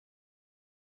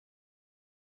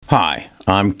Hi,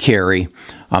 I'm Kerry.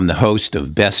 I'm the host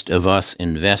of Best of Us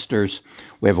Investors.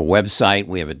 We have a website,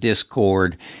 we have a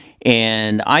Discord,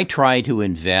 and I try to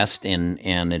invest in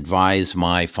and advise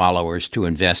my followers to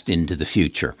invest into the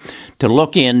future, to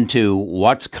look into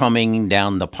what's coming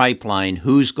down the pipeline,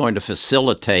 who's going to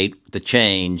facilitate the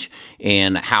change,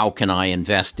 and how can I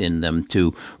invest in them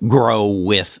to grow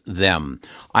with them.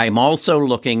 I'm also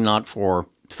looking not for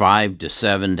 5 to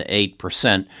 7 to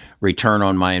 8% return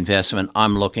on my investment.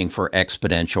 I'm looking for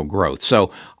exponential growth.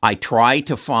 So I try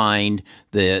to find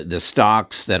the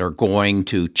stocks that are going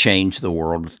to change the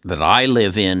world that I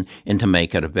live in and to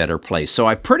make it a better place. So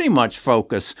I pretty much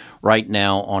focus right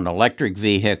now on electric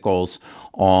vehicles,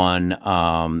 on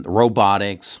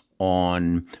robotics,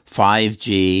 on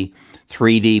 5G,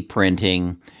 3D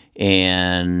printing,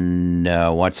 and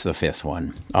what's the fifth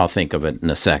one? I'll think of it in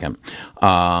a second.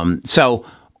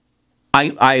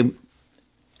 My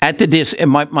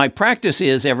practice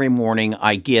is every morning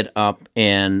I get up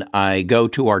and I go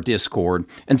to our Discord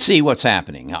and see what's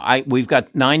happening. We've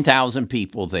got 9,000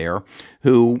 people there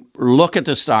who look at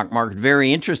the stock market,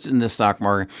 very interested in the stock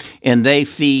market, and they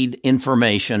feed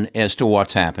information as to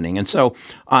what's happening. And so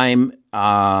I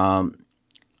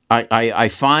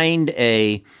find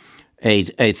a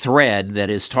thread that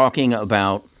is talking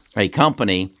about a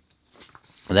company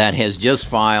that has just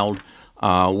filed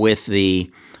with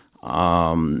the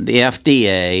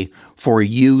FDA for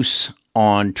use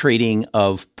on treating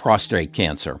of prostate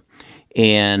cancer.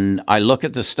 And I look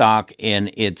at the stock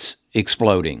and it's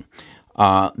exploding.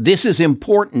 This is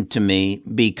important to me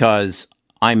because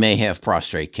I may have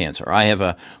prostate cancer. I have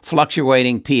a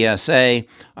fluctuating PSA.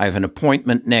 I have an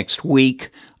appointment next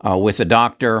week with a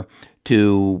doctor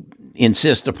to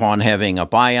insist upon having a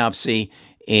biopsy.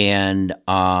 And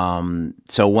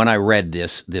so when I read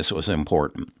this was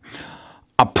important.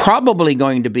 I'm probably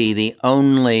going to be the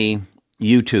only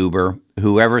YouTuber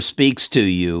who ever speaks to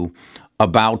you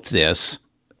about this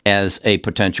as a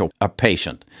potential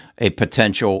patient, a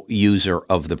potential user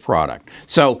of the product.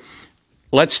 So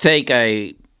let's take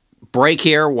a break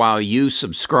here while you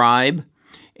subscribe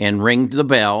and ring the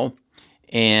bell,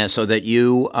 and so that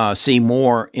you see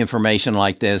more information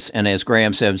like this. And as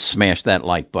Graham said, smash that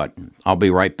like button. I'll be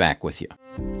right back with you.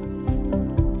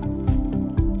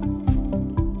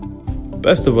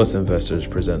 Best of Us Investors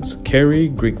presents Kerry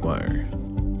Griegmeier.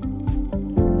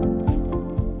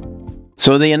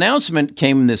 So the announcement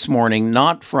came this morning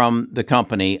not from the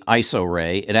company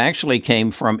Isoray. It actually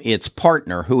came from its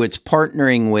partner. Who it's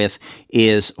partnering with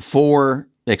is C4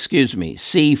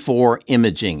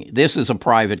 Imaging. This is a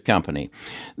private company.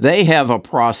 They have a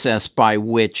process by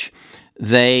which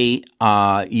they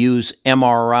use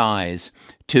MRIs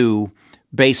to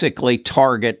basically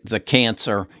target the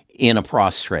cancer in a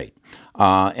prostate.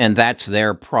 And that's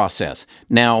their process.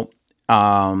 Now,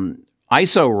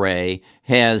 Isoray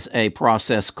has a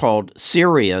process called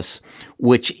Sirius,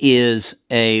 which is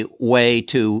a way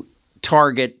to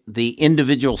target the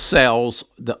individual cells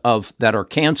that are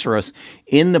cancerous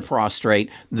in the prostate,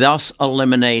 thus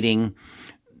eliminating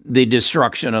the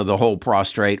destruction of the whole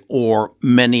prostate or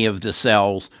many of the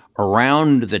cells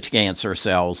around the cancer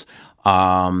cells.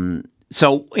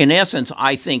 So in essence,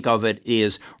 I think of it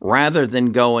is rather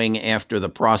than going after the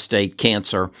prostate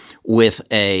cancer with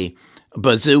a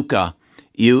bazooka,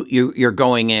 you're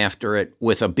going after it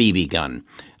with a BB gun,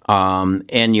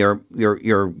 and you're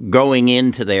going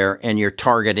into there and you're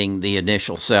targeting the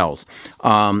initial cells.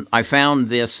 I found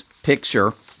this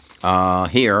picture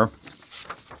here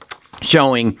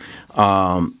showing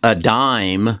a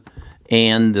dime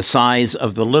and the size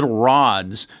of the little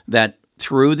rods that,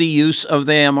 through the use of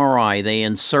the MRI, they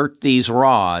insert these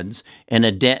rods, and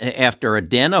after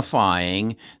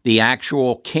identifying the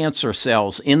actual cancer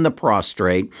cells in the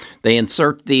prostate, they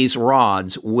insert these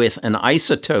rods with an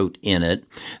isotope in it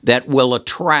that will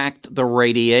attract the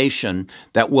radiation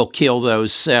that will kill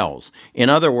those cells. In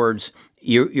other words,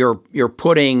 you're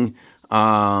putting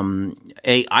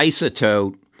a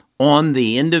isotope on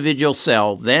the individual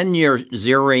cell, then you're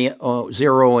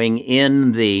zeroing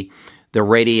in the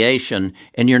radiation,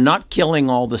 and you're not killing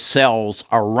all the cells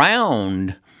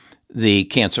around the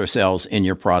cancer cells in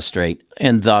your prostate,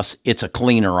 and thus it's a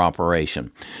cleaner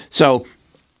operation. So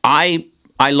I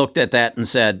looked at that and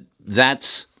said,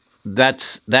 that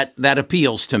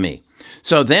appeals to me.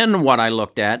 So then what I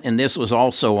looked at, and this was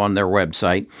also on their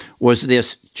website, was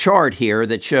this chart here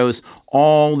that shows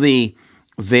all the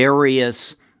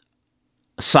various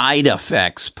side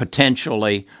effects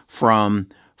potentially from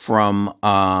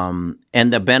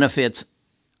and the benefits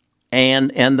and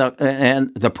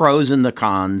the pros and the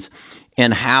cons,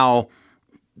 and how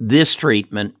this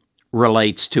treatment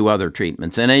relates to other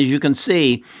treatments. And as you can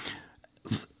see,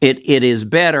 it is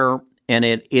better, and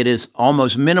it is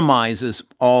almost minimizes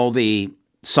all the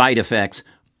side effects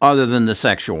other than the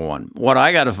sexual one. What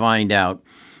I got to find out,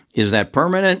 is that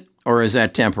permanent or is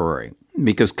that temporary?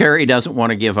 Because Kerry doesn't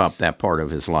want to give up that part of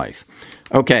his life.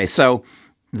 Okay, so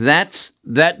that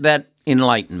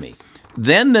enlightened me.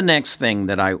 Then the next thing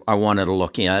that I wanted to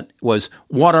look at was,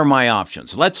 what are my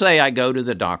options? Let's say I go to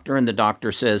the doctor and the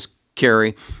doctor says,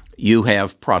 Kerry, you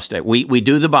have prostate. We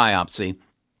do the biopsy.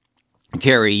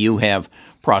 Kerry, you have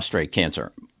prostate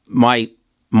cancer. My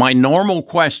normal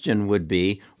question would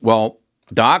be, well,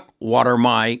 Doc, what are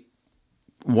my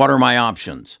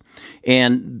options?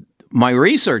 And my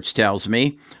research tells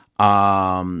me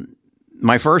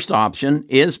my first option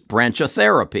is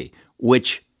branchotherapy,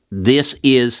 which this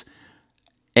is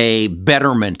a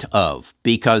betterment of,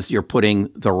 because you're putting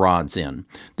the rods in.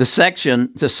 The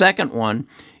second one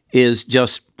is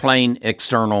just plain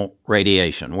external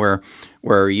radiation,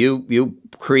 where you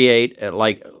create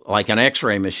like an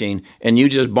X-ray machine and you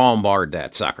just bombard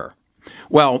that sucker.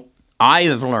 Well, I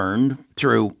have learned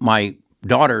through my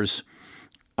daughter's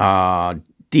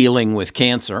dealing with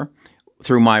cancer,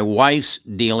 through my wife's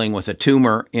dealing with a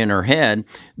tumor in her head,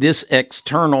 this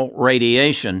external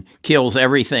radiation kills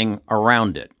everything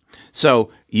around it. So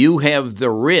you have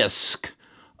the risk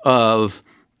of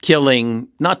killing,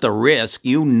 not the risk,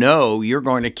 you're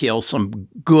going to kill some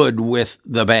good with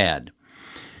the bad.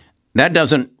 That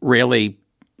doesn't really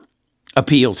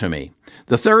appeal to me.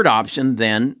 The third option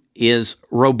then is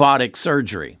robotic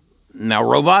surgery. Now,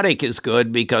 robotic is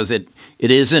good because it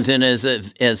isn't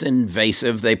as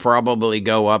invasive. They probably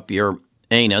go up your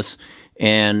anus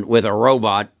and with a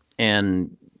robot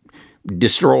and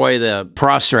destroy the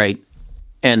prostate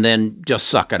and then just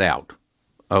suck it out.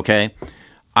 Okay?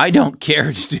 I don't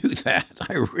care to do that.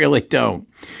 I really don't.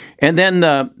 And then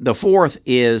the fourth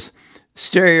is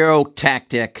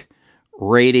stereotactic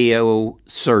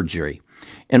radiosurgery.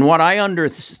 And what I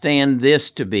understand this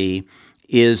to be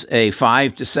is a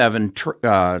 5 to 7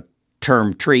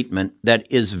 term treatment that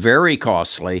is very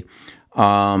costly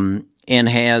and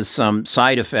has some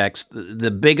side effects, the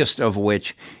biggest of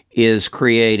which is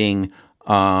creating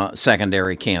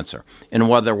secondary cancer. And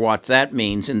what that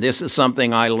means, and this is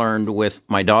something I learned with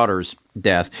my daughter's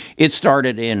death, it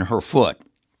started in her foot.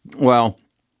 Well,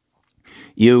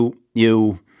 you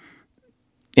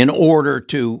in order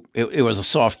to, it was a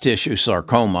soft tissue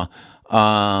sarcoma,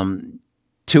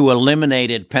 to eliminate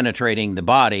it penetrating the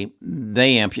body,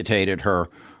 they amputated her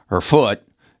foot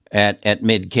at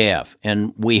mid-calf.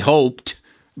 And we hoped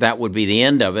that would be the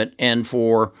end of it. And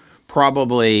for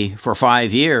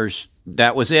 5 years,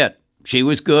 that was it. She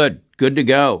was good to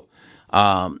go.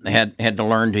 Had to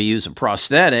learn to use a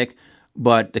prosthetic,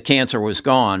 but the cancer was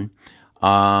gone.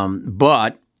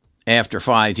 But after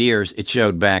 5 years, it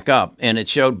showed back up. And it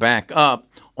showed back up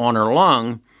on her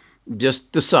lung,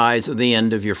 just the size of the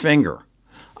end of your finger.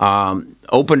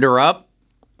 Opened her up.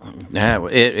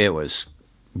 It was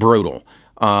brutal.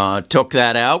 Took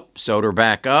that out, sewed her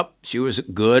back up. She was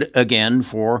good again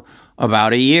for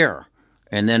about a year.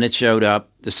 And then it showed up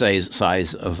the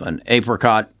size of an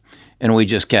apricot, and we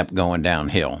just kept going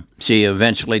downhill. She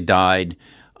eventually died.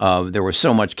 There was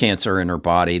so much cancer in her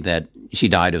body that she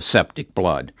died of septic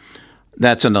blood.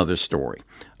 That's another story.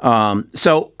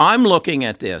 So I'm looking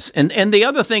at this. And the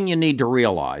other thing you need to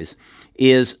realize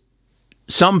is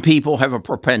some people have a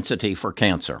propensity for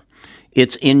cancer.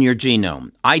 It's in your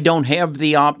genome. I don't have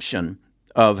the option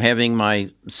of having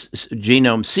my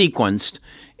genome sequenced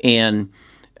and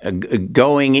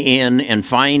going in and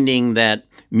finding that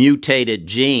mutated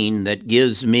gene that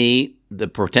gives me the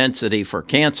propensity for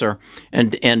cancer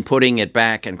and putting it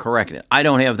back and correcting it. I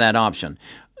don't have that option.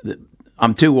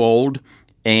 I'm too old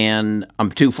and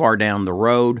I'm too far down the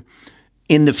road.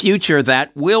 In the future,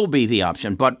 that will be the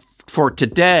option. But for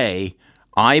today,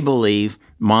 I believe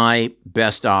my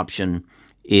best option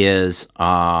is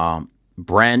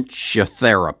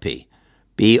branchotherapy,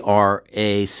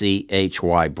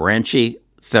 B-R-A-C-H-Y,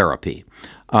 branchotherapy.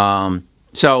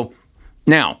 So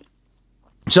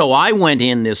I went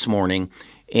in this morning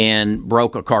and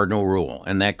broke a cardinal rule,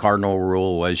 and that cardinal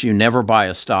rule was you never buy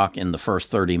a stock in the first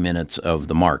 30 minutes of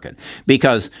the market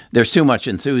because there's too much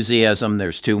enthusiasm,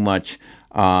 there's too much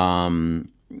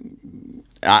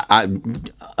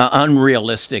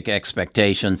unrealistic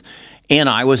expectations, and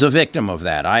I was a victim of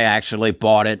that. I actually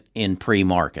bought it in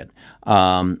pre-market.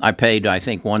 I paid, I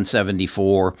think,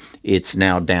 $174. It's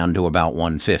now down to about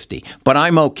 $150. But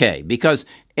I'm okay because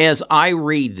as I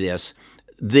read this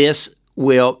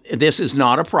is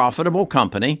not a profitable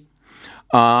company.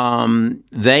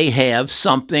 They have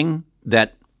something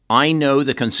that I know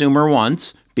the consumer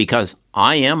wants because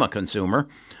I am a consumer.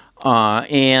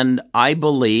 And I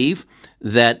believe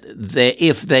that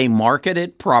if they market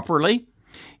it properly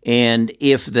and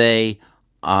if they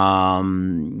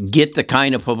get the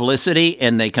kind of publicity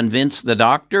and they convince the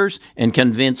doctors and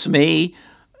convince me,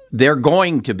 they're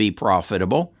going to be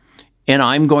profitable, and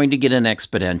I'm going to get an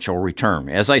exponential return.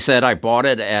 As I said, I bought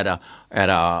it at a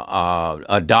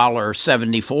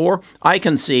 $1.74. I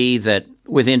can see that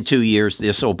within 2 years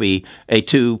this will be a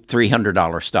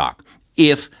 $200-300 stock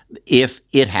if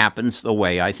it happens the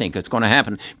way I think it's going to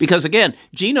happen. Because again,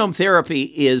 genome therapy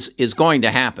is going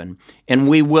to happen, and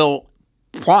we will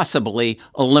possibly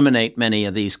eliminate many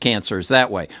of these cancers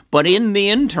that way. But in the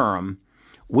interim,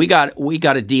 we got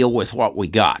to deal with what we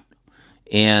got.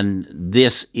 And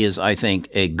this is, I think,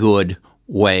 a good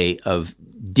way of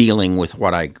dealing with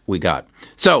what we got.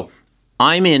 So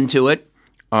I'm into it.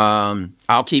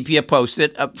 I'll keep you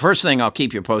posted. First thing, I'll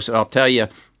keep you posted. I'll tell you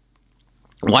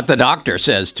what the doctor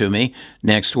says to me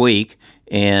next week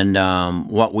and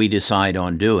what we decide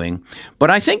on doing. But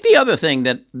I think the other thing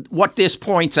what this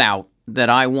points out that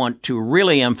I want to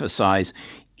really emphasize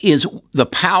is the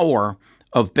power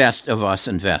of Best of Us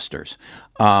investors.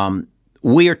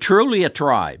 We are truly a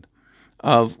tribe.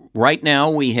 Right now,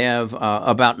 we have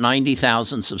about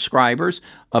 90,000 subscribers.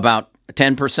 About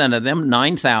 10% of them,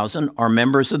 9,000, are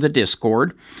members of the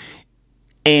Discord,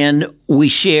 and we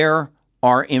share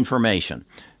our information.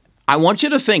 I want you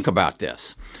to think about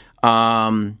this.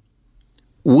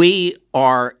 We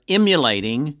are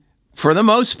emulating, for the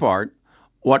most part,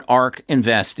 what ARK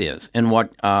Invest is and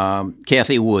what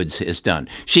Kathy Woods has done.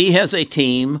 She has a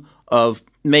team of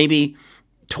maybe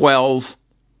 12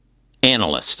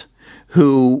 analysts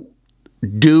who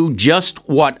do just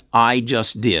what I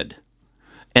just did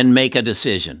and make a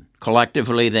decision.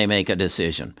 Collectively, they make a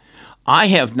decision. I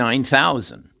have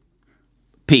 9,000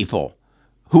 people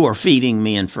who are feeding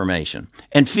me information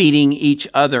and feeding each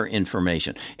other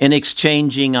information and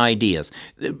exchanging ideas.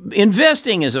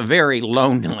 Investing is a very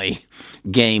lonely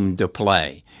game to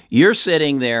play. You're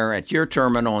sitting there at your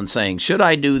terminal and saying, should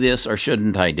I do this or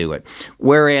shouldn't I do it?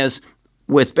 Whereas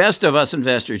with Best of Us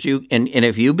investors, and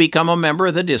if you become a member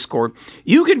of the Discord,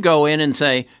 you can go in and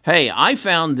say, hey, I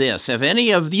found this. Have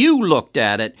any of you looked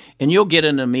at it? And you'll get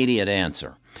an immediate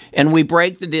answer. And we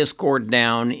break the Discord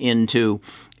down into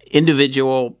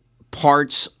individual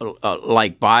parts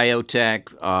like biotech,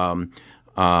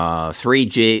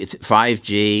 3G,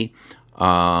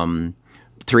 5G,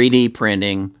 3D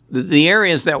printing, the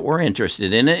areas that we're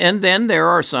interested in. And then there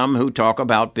are some who talk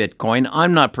about Bitcoin.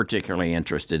 I'm not particularly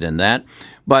interested in that.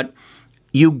 But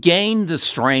you gain the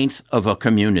strength of a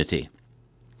community.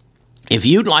 If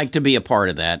you'd like to be a part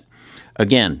of that,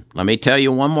 again, let me tell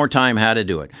you one more time how to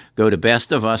do it. Go to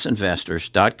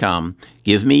bestofusinvestors.com,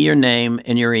 give me your name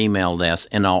and your email address,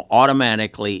 and I'll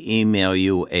automatically email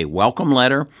you a welcome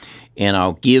letter, and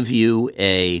I'll give you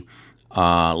a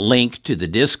link to the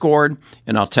Discord,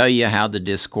 and I'll tell you how the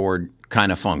Discord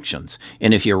kind of functions.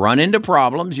 And if you run into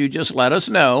problems, you just let us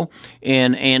know,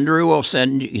 and Andrew will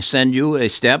send you a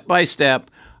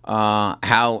step-by-step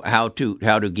how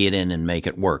to get in and make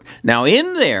it work. Now,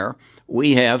 in there,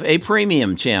 we have a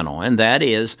premium channel, and that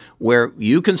is where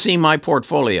you can see my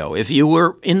portfolio. If you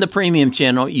were in the premium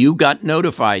channel, you got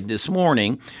notified this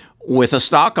morning with a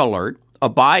stock alert, a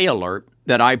buy alert,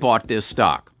 that I bought this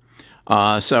stock.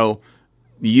 So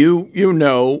you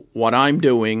know what I'm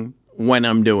doing when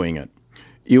I'm doing it.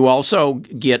 You also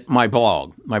get my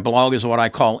blog. My blog is what I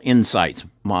call Insights,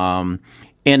 and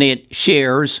it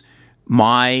shares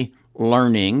my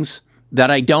learnings that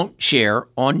I don't share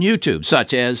on YouTube,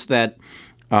 such as that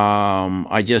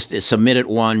I just submitted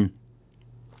one,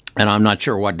 and I'm not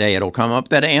sure what day it'll come up,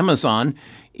 that Amazon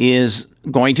is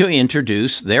going to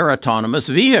introduce their autonomous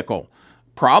vehicle,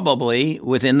 probably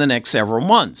within the next several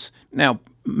months. Now,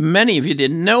 many of you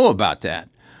didn't know about that.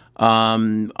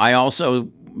 I also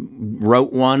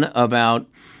wrote one about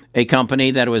a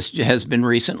company that has been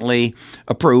recently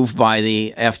approved by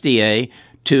the FDA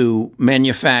to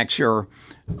manufacture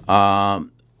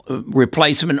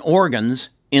replacement organs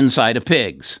inside of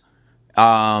pigs. There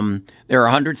are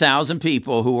 100,000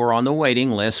 people who are on the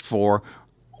waiting list for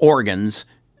organs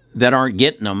that aren't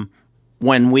getting them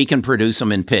when we can produce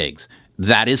them in pigs.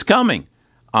 That is coming.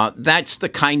 That's the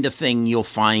kind of thing you'll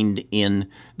find in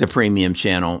the premium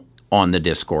channel on the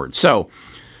Discord. So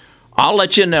I'll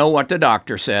let you know what the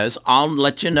doctor says. I'll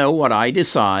let you know what I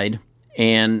decide.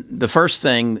 And the first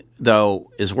thing,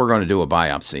 though, is we're going to do a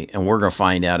biopsy, and we're going to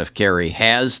find out if Kerry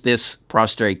has this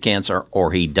prostate cancer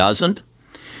or he doesn't.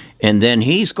 And then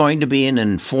he's going to be an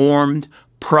informed,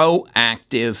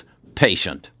 proactive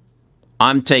patient.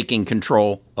 I'm taking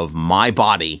control of my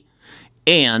body.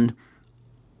 And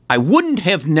I wouldn't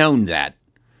have known that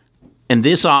and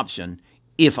this option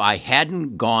if I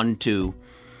hadn't gone to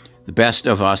the Best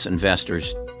of Us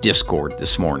Investors Discord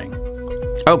this morning.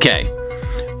 Okay,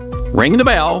 ring the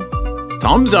bell,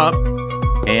 thumbs up,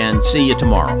 and see you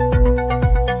tomorrow.